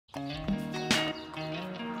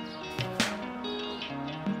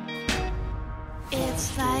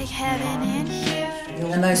It's like heaven in here. You're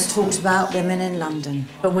the most talked about women in London.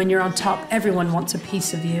 But when you're on top, everyone wants a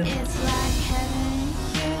piece of you. It's like heaven in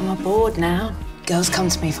here. I'm bored now. Girls come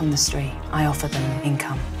to me from the street. I offer them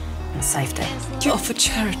income and safety. You offer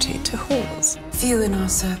charity to whores. Few in our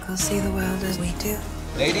circle see the world as we do.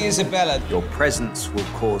 Lady Isabella, your presence will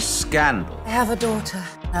cause scandal. I have a daughter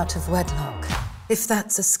out of wedlock. If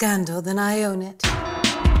that's a scandal, then I own it.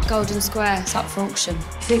 Golden Square, it's up for auction.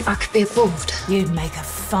 You think I could be a board? You'd make a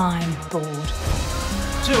fine board.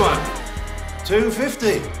 200.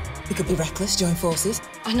 250. We could be reckless, join forces.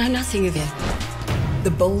 I know nothing of you.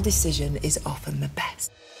 The bold decision is often the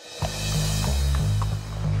best.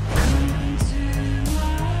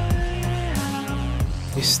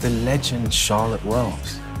 It's the legend Charlotte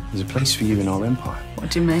Wells. There's a place for you in our empire.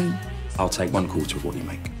 What do you mean? I'll take 1/4 of what you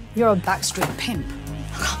make. You're a backstreet pimp.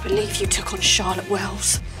 I can't believe you took on Charlotte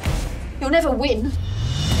Wells. You'll never win.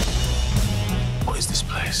 What is this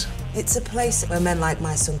place? It's a place where men like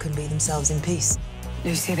my son can be themselves in peace.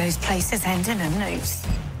 Lucy, those places end in a noose.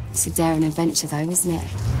 It's a daring adventure, though, isn't it?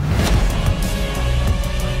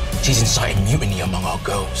 She's inciting mutiny among our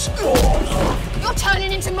girls. You're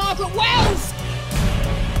turning into Margaret Wells!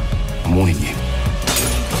 I'm warning you.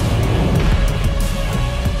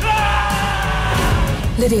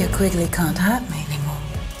 Lydia Quigley can't hurt me anymore.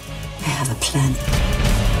 I have a plan.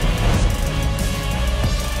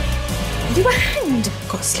 You were hanged.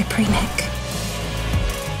 Got a slippery neck.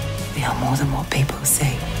 We are more than what people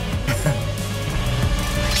see.